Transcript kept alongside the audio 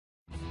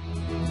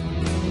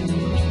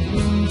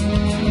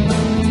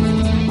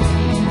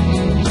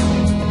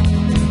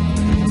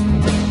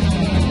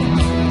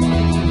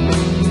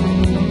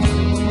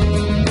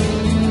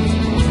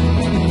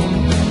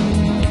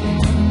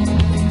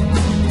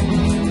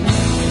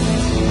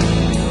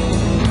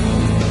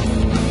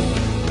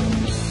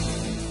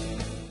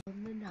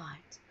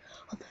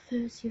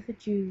30th of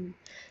June.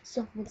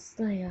 Someone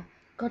Slayer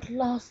got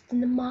lost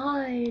in the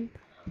mine.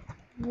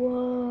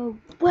 Whoa,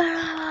 where am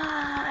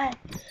I?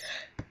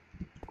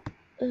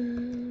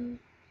 Don't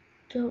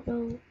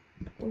know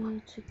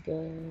where to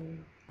go.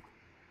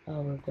 I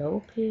will go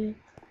up here.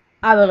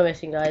 I'm on a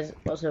mission, guys.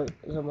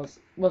 Someone's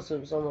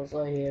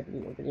here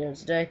bringing a video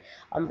today.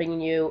 I'm bringing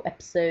you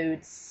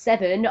episode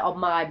 7 of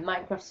my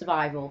Minecraft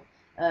survival.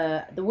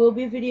 There will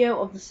be a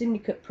video of the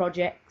Syndicate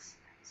projects,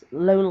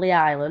 Lonely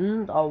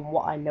Island, or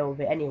what I know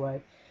of it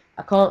anyway.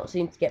 I can't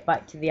seem to get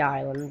back to the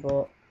island,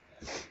 but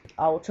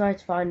I will try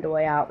to find a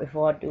way out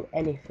before I do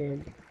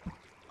anything.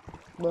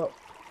 But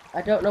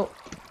I don't know.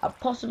 I'm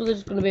possibly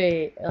just gonna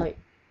be like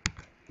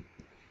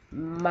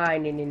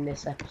mining in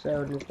this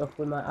episode and stuff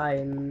with my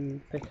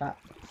iron pickaxe.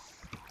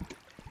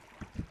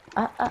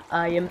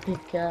 Iron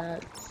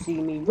pickaxe,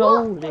 see me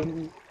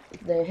rolling,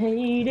 they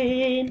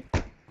hating.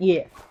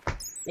 Yeah,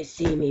 they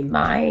see me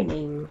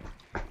mining,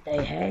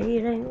 they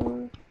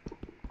hating.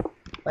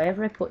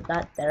 Wherever I put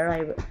that there,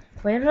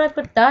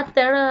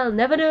 I'll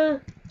never do.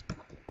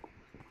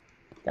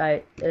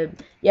 Right,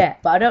 yeah,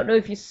 but I don't know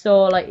if you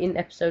saw, like, in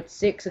episode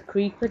 6, a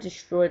creeper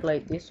destroyed,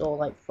 like, this all,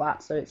 like,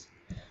 flat, so it's,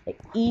 like,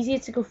 easier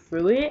to go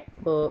through it,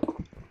 but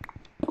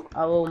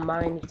I will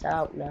mine it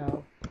out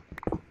now.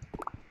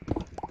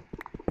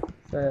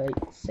 For,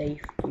 like,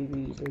 safety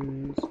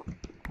reasons.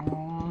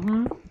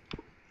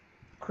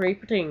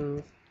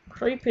 Creepings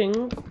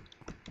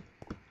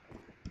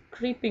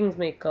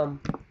may come.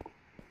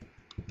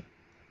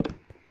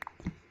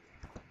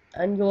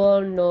 And you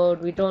all know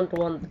we don't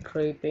want the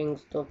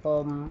creepings to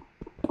come,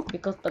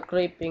 because the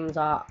creepings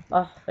are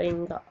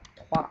effing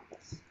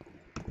twats.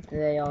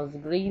 They are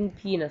green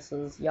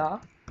penises, yeah?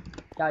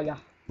 Yeah.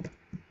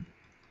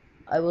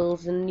 I will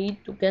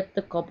need to get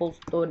the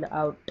cobblestone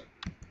out,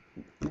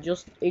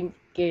 just in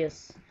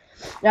case.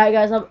 Right,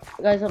 guys, I'm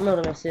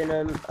not messing.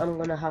 I'm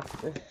gonna have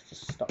to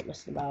just stop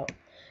messing about,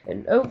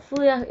 and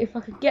hopefully, if I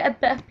could get a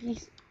better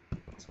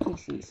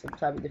PC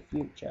sometime in the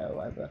future or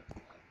whatever,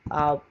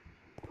 I'll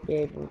be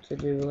able to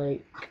do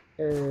like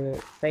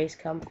face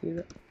cam for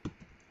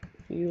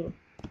you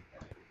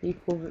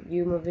people that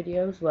view my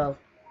videos. Well,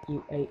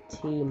 you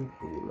 18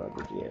 view my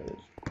videos.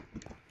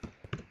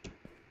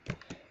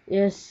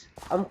 Yes,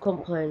 I'm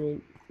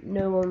complaining.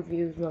 No one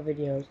views my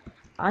videos.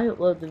 I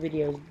upload the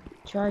videos,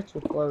 try to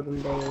upload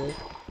them daily,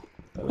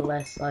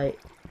 unless like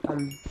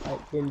I'm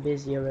like been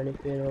busy or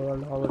anything or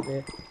on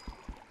holiday.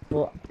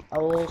 But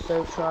I'll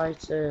also try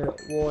to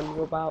warn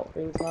you about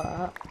things like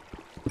that.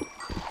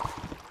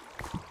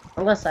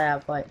 Unless I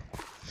have like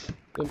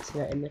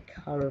internet in the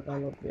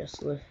caravan,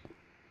 obviously.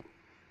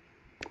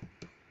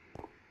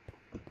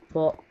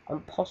 But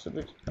I'm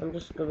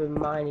just gonna be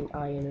mining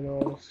iron and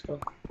all this stuff.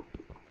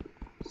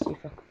 See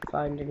if I can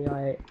find any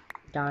like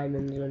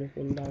diamonds or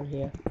anything down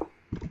here.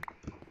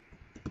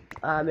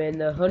 I'm in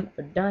the hunt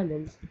for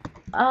diamonds.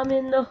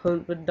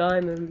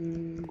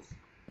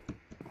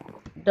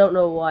 Don't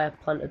know why I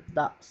planted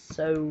that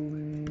so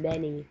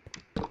many.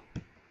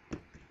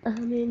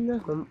 I'm in the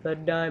hunt for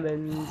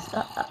diamonds.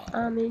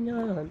 I'm in the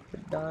hunt for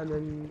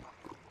diamonds.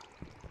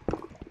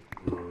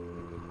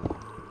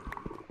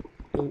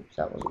 Oops,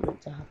 that wasn't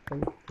meant to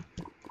happen.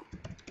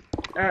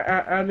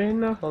 I'm in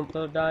the hunt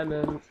for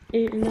diamonds.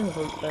 In the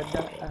hunt for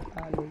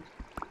diamonds.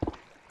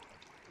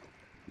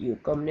 You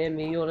come near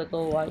me, you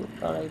little white,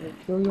 or I will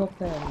kill your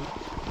parents.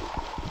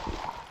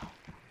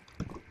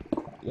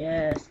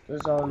 Yes, the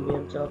zombie,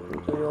 I'm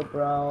talking to your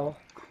bro.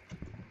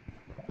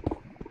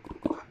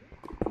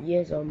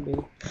 Yeah, zombie.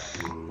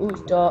 Ooh,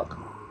 it's dark.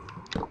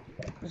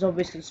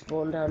 Zombies can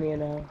spawn down here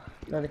now.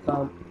 No, they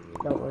can't.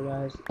 Don't worry,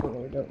 guys.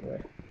 Don't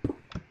worry.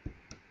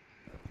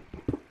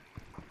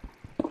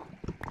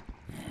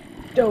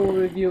 Don't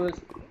worry,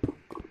 viewers.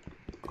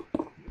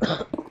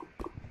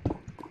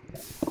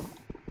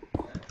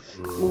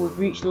 Ooh, we've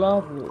reached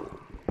lava.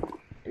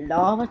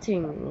 Lava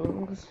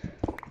things.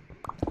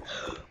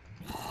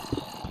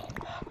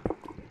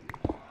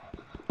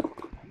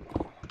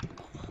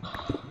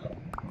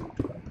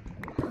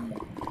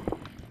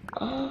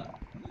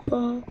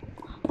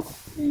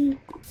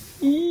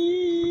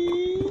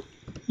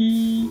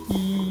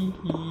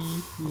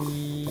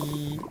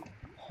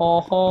 Ha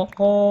ha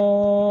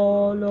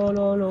ha, la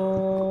la la.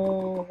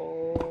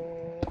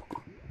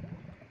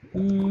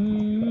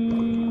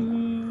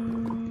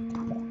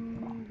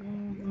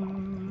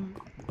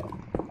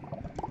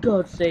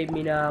 God save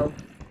me now.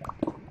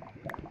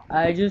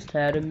 I just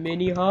had a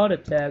mini heart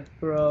attack,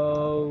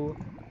 bro.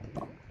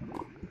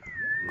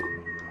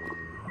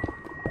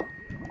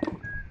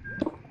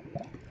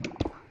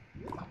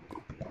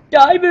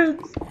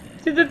 Diamonds!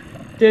 Diamonds!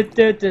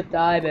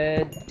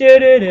 Diamonds!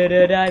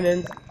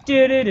 Diamonds!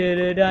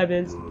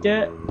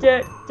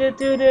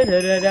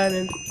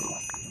 Diamonds!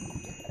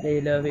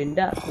 We loving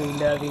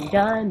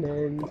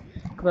diamonds.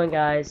 Come on,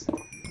 guys.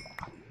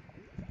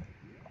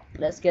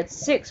 Let's get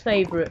 6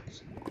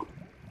 favorites.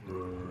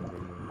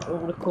 I'm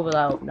gonna cover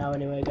that up now,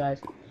 anyway,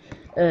 guys.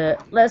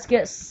 Let's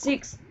get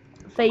 6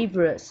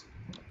 favorites.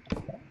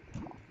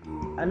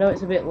 I know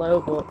it's a bit low,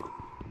 but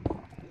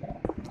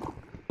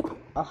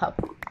I'll have.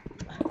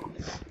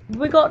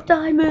 We got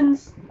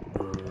diamonds!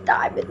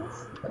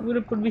 Diamonds! I'm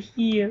gonna put me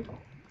here.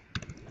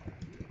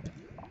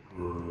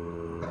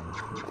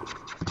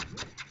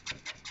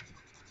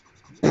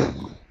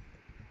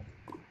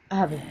 I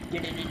have a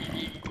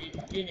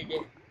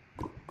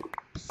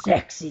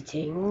sexy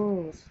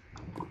things.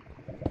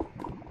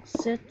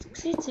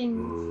 Sexy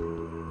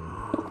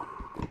things.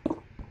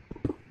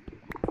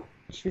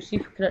 Should we see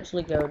if we can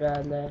actually go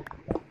down there?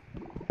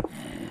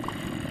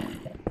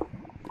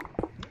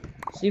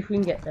 See if we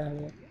can get down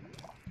here.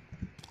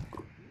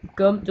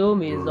 Come to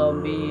me,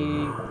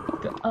 zombie.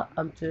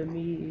 Come to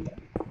me.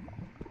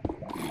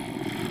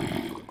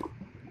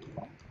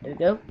 There we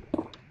go.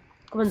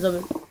 Come on,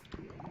 zombie.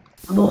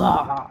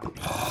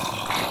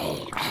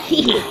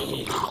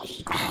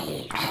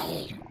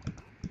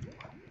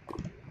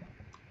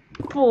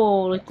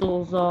 Poor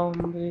little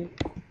zombie.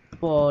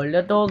 Poor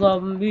little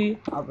zombie.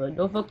 Have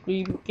another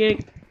cream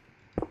cake.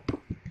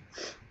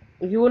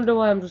 If you wonder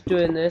why I'm just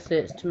doing this,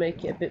 it's to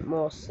make it a bit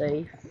more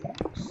safe.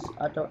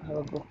 I don't have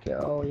a bucket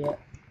at all yet.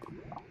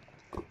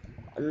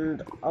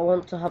 And I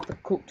want to have the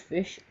cooked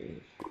fish.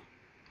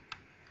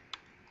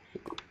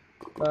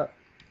 But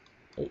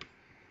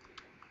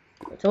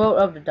so I won't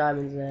have the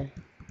diamonds there.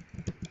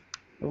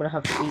 I'm gonna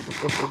have to eat the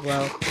fish as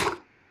well.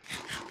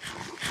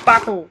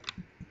 Battle!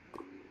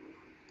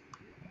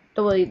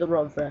 Don't eat the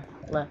wrong for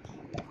left.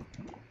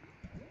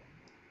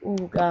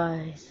 Oh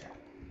guys.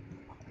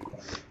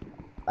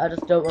 I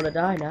just don't want to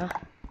die now.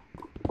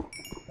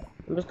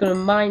 I'm just gonna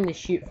mine this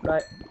shit for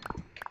like.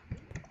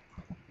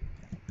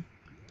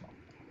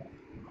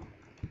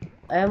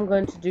 I am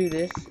going to do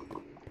this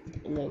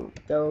and then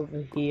go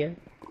over here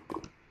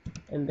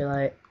and be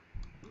like,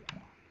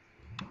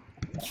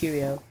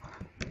 cheerio.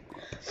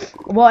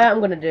 What I'm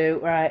gonna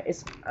do, right,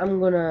 is I'm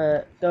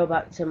gonna go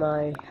back to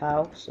my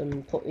house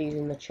and put these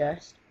in the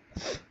chest.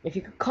 If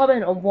you could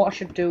comment on what I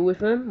should do with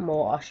them,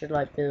 or I should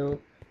like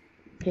build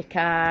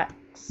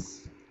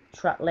pickaxe,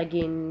 track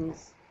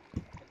leggings,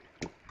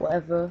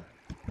 whatever.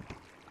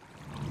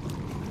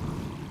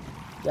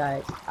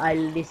 Guys, I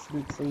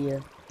listen to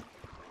you.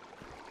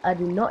 I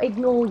do not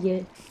ignore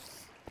you.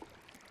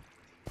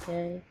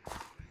 Okay?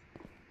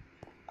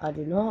 I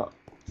do not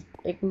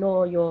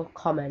ignore your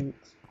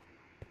comments.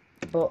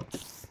 But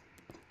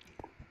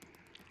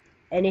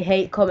any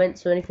hate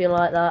comments or anything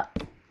like that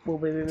will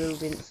be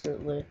removed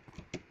instantly.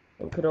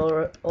 And could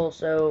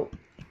also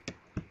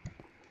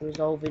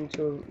resolve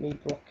into me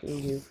blocking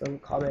you from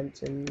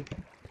commenting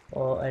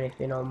or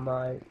anything on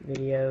my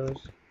videos.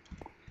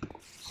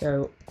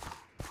 So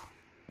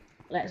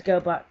let's go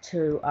back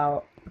to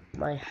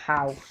my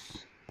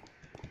house.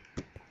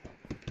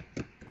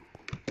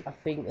 I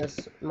think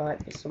there's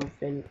might be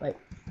something like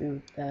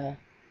food there,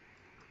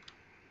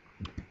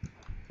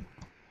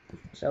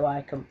 so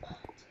I can pot.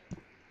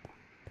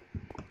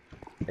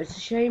 It's a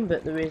shame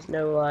that there is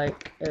no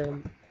like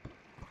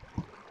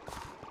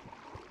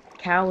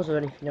cows or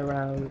anything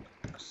around,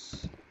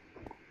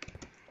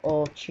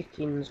 or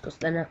chickens, because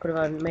then I could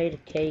have made a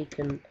cake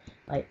and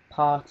like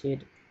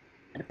partied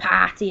and a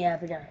party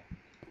every night.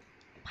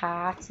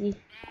 Party.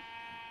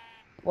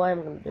 What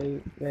I'm gonna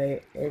do,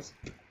 right, is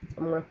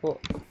I'm gonna put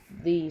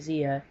these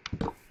here,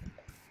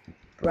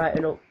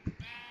 brighten up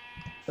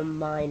the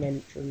mine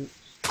entrance,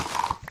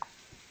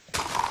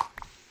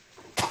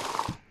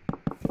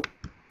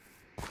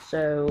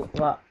 so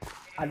that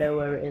I know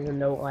where it is and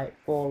don't like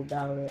fall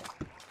down it.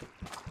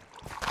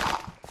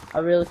 I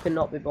really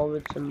cannot be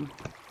bothered to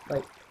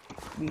like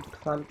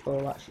replant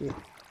all that shit.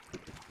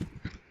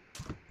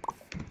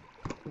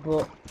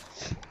 But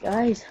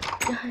guys,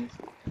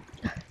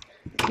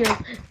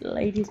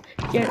 ladies,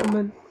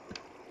 gentlemen,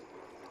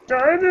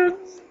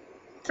 diamonds,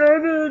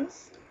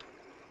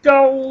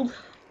 gold.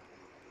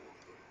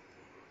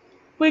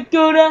 We're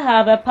gonna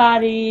have a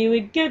party.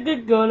 We're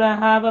gonna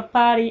have a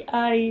party,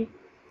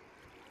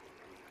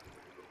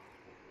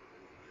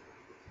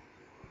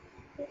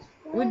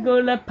 We're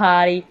gonna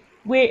party.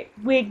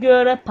 We're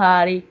gonna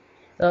party.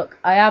 Look,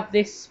 I have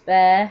this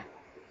spare,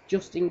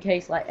 just in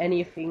case like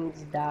anything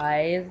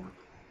dies.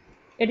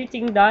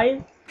 Anything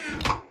dies.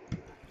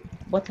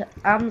 What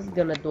I'm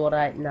gonna do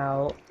right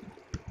now.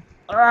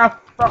 Ah,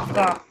 fuck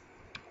off.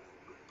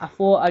 I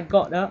thought I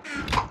got that.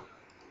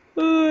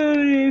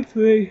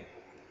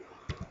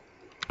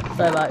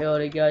 Sorry about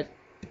yawning, guys.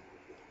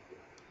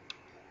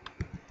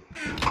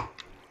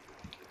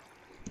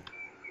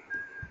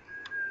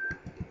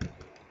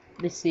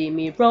 They see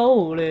me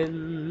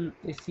rolling,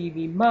 they see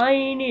me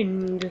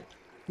mining,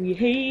 we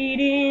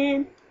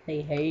hating,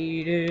 they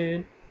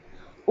hating.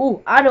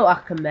 Oh, I know I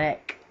can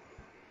make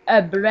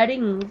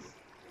breadings,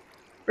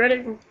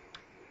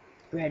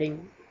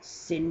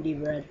 Cindy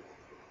bread.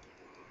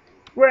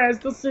 Where's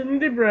the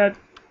Cindy bread?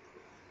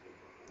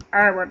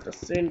 I want the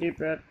Cindy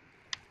bread.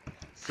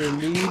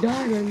 Cindy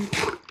diamond.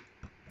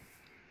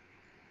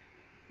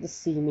 They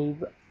see me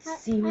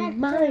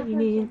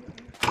mining,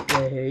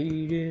 they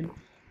hating.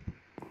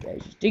 Yeah,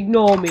 just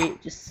ignore me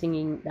just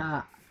singing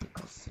that,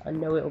 because I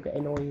know it'll get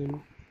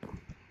annoying.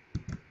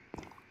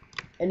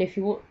 And if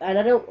you and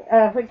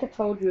I think I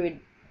told you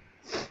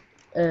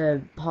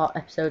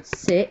episode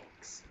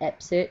 6,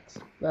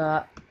 Ep.6.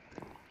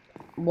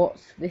 What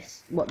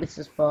this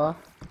is for?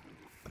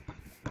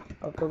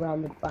 I'll go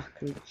around the back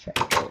and check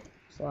it.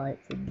 It's like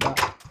from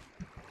that.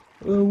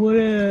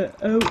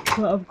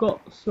 I've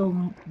got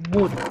some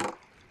wood.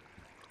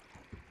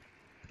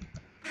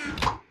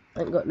 I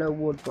ain't got no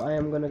wood, but I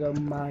am gonna go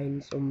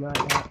mine some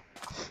right now.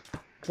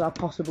 Because I'll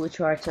possibly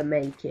try to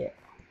make it.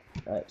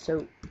 Right,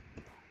 so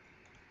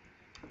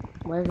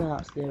whether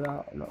that's the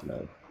route, I don't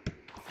know.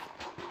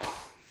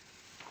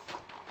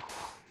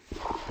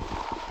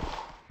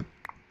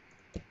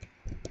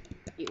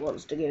 It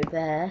wants to go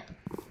there.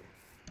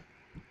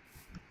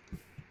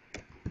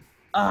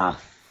 Ah,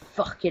 oh,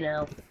 fucking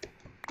hell.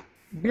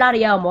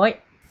 Bloody hell, mate.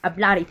 I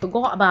bloody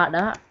forgot about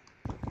that.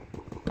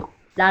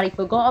 Bloody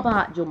forgot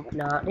about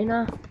jumping out, didn't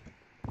I?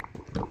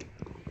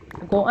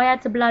 I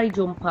had to bloody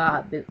jump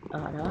out a bit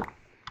like that.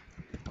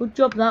 Good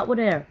job that one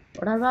there.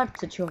 But I've had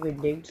to try and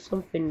do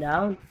something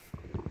down.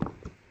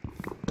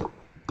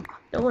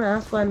 Don't want to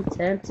ask why I'm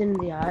tempting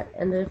the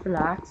different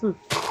accent.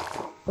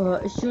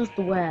 But it's just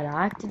the way I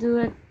like to do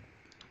it.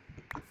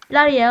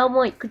 Bloody hell,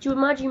 mate. Could you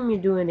imagine me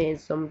doing it in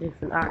some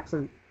different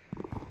accent?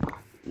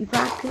 If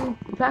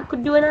I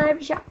could do an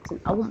Irish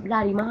accent, I wouldn't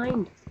bloody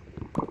mind.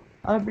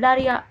 Or a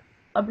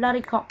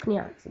bloody Cockney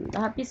accent.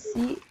 That'd be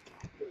sick.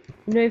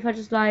 You know, if I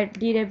just like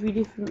did every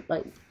different,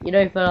 like, you know,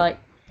 if I like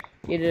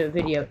did a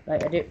video,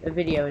 like a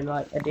video in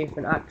like a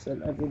different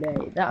accent every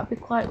day, that'd be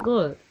quite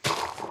good.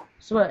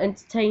 Something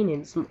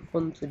entertaining, something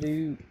fun to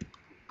do.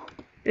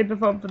 It'd be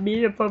fun for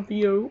me and fun for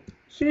you.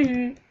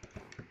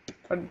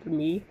 Fun for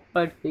me,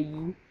 fun for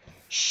you.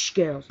 Shh,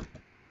 girls.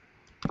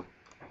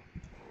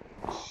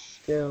 Shh,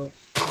 girls.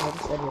 I never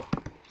said it.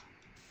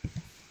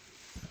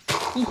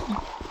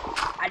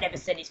 I never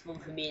said it's fun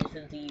for me and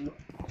fun for you.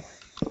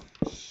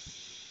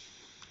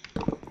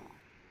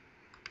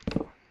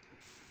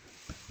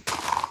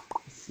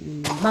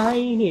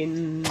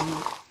 Mining.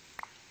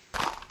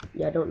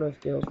 Yeah, I don't know if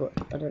girls watch.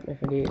 I don't know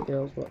if any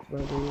girls watch my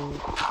videos.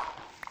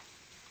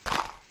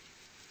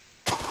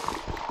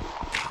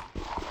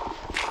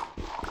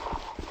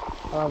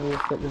 I'll have a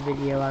look at the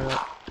video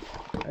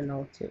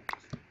analytics.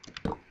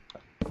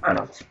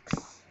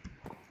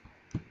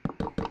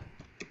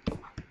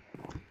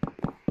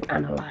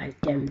 Analyze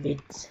them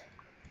vids.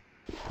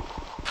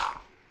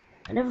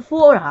 I never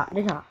thought of that,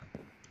 did I?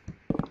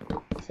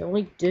 It's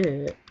only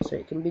dirt, so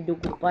it can be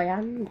dug up by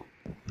hand.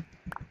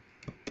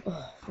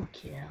 Oh,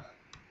 fuck yeah.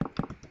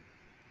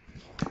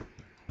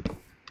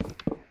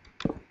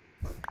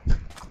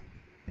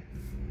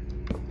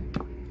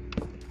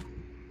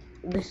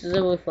 This is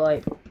only for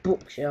like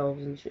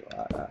bookshelves and shit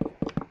like that.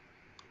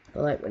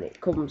 But like when it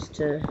comes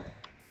to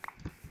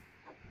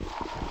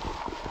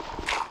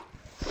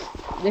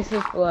this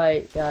is for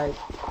like guys,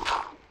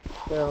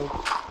 so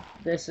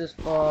this is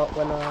for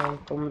when I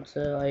come to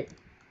like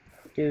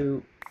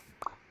do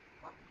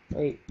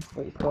like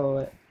what you call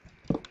it.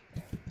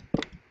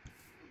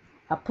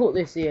 I put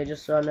this here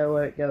just so I know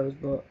where it goes,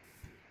 but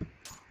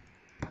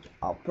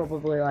I'll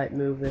probably like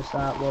move this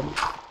out one.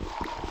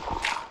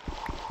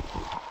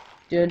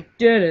 Dun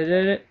dun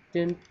dun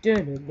dun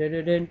dun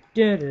dun dun dun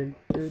dun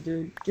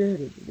dun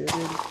dun.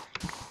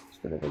 It's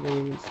gonna go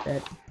in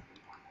instead.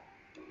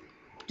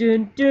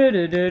 Dun dun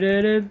dun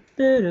dun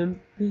dun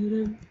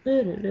dun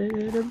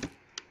dun dun.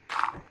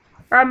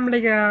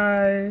 Family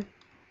Guy.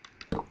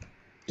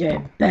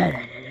 Dun dun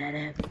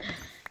dun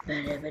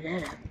dun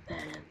dun.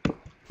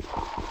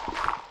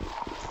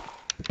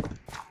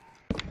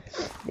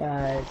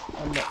 Guys,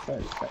 I'm not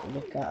trying to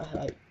look at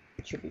like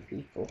chubby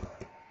people.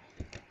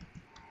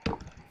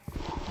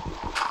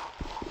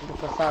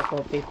 Because that's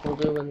what people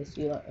do when they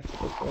see like a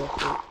chubby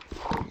person.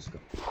 They just go.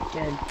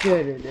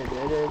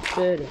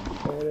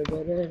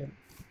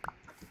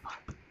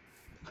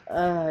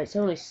 It's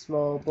only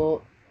small,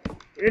 but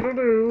it'll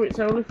do. It's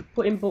only for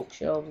putting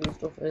bookshelves and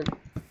stuff in.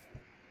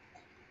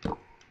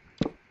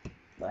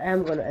 But I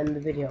am gonna end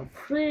the video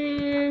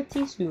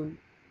pretty soon.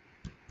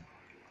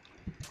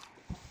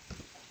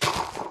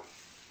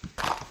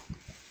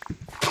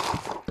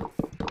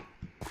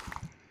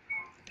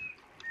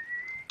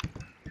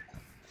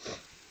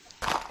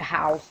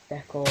 House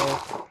decor.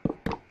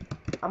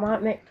 I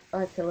might make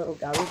like a little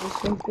garage or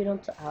something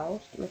onto a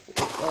house to make it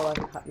look more like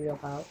a real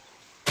house.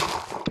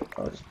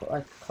 Or just put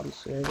like a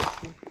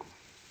conservatory.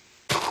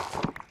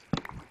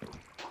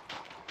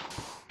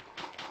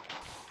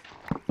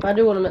 I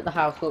do want to make the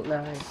house look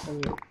nice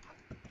and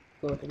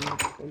good and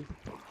everything.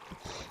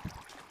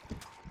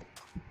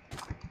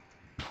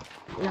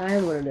 Yeah, I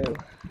am gonna do.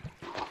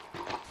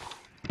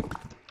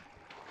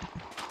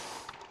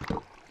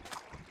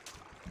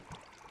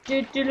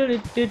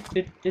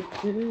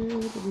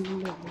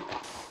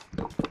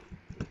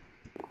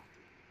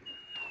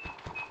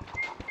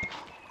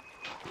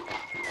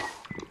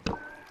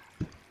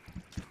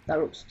 That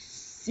looks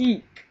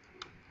sick.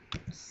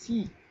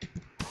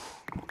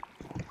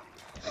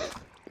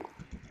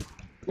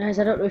 Guys,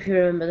 I don't know if you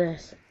remember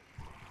this.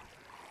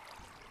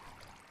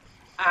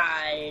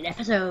 In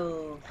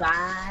episode 5,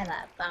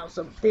 I found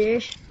some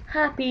fish.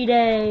 Happy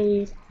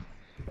days.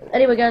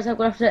 Anyway, guys, I'm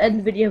gonna have to end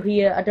the video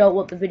here. I don't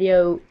want the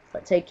video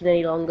taking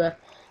any longer.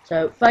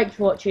 So thanks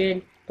for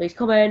watching. Please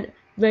comment,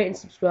 rate, and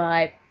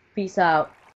subscribe. Peace out.